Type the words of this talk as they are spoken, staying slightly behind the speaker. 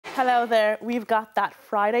Hello there, we've got that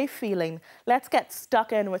Friday feeling. Let's get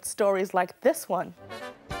stuck in with stories like this one.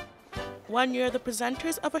 When you're the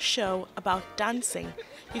presenters of a show about dancing,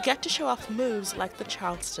 you get to show off moves like the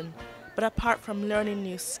Charleston. But apart from learning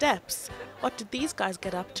new steps, what did these guys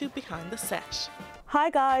get up to behind the set?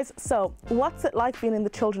 Hi guys, so what's it like being in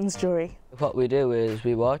the children's jury? What we do is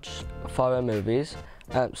we watch foreign movies.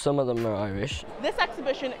 Some of them are Irish. This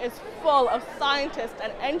exhibition is full of scientists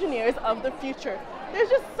and engineers of the future. There's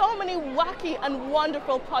just so many wacky and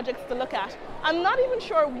wonderful projects to look at. I'm not even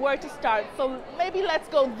sure where to start, so maybe let's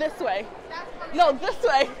go this way. No, this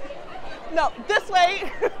way. No, this way.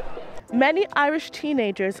 Many Irish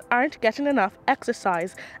teenagers aren't getting enough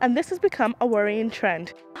exercise, and this has become a worrying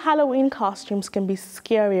trend. Halloween costumes can be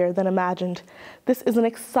scarier than imagined. This is an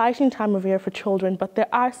exciting time of year for children, but there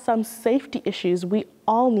are some safety issues we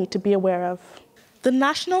all need to be aware of. The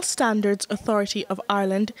National Standards Authority of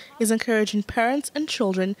Ireland is encouraging parents and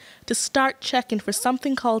children to start checking for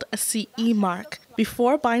something called a CE mark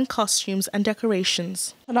before buying costumes and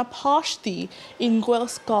decorations. An apáistí in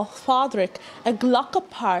Gaels Fádric a ghlacha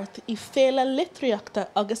páirt I féile litríochta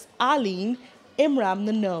agus alín imram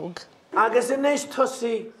na nóg. Agus inis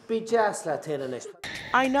tusaí bí jazz le téanais.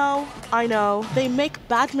 I know, they make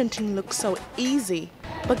badminton look so easy,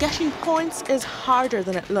 but getting points is harder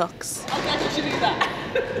than it looks. I'll get you to do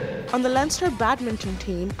that. On the Leinster badminton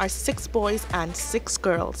team are 6 boys and 6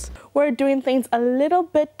 girls. We're doing things a little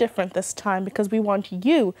bit different this time because we want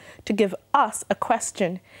you to give us a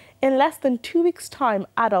question. In less than 2 weeks' time,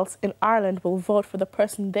 adults in Ireland will vote for the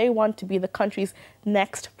person they want to be the country's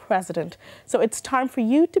next president. So it's time for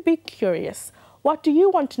you to be curious. What do you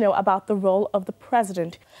want to know about the role of the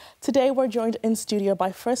president? Today we're joined in studio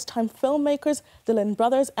by first-time filmmakers, the Lynn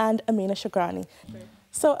brothers and Amina Shagrani.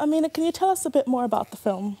 So Amina, can you tell us a bit more about the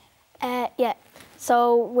film? Yeah,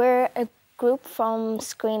 so we're a group from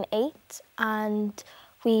Screen 8 and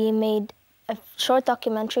we made a short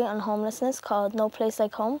documentary on homelessness called No Place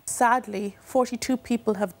Like Home. Sadly, 42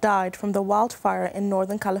 people have died from the wildfire in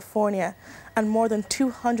Northern California and more than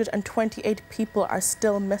 228 people are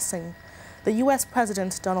still missing. The US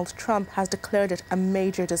President Donald Trump has declared it a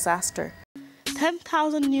major disaster.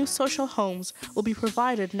 10,000 new social homes will be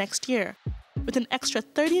provided next year, with an extra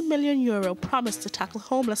 €30 million promised to tackle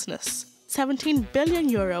homelessness. €17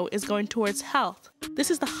 billion is going towards health. This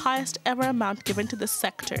is the highest ever amount given to this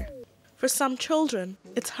sector. For some children,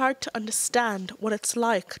 it's hard to understand what it's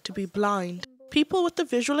like to be blind. People with the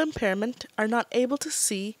visual impairment are not able to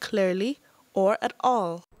see clearly or at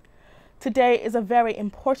all. Today is a very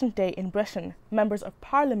important day in Britain. Members of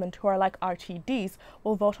Parliament who are like RTDs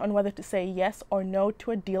will vote on whether to say yes or no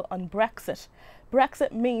to a deal on Brexit.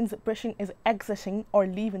 Brexit means Britain is exiting or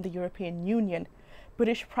leaving the European Union.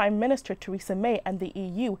 British Prime Minister Theresa May and the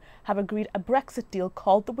EU have agreed a Brexit deal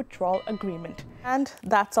called the Withdrawal Agreement. And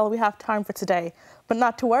that's all we have time for today. But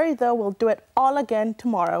not to worry though, we'll do it all again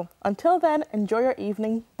tomorrow. Until then, enjoy your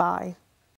evening. Bye.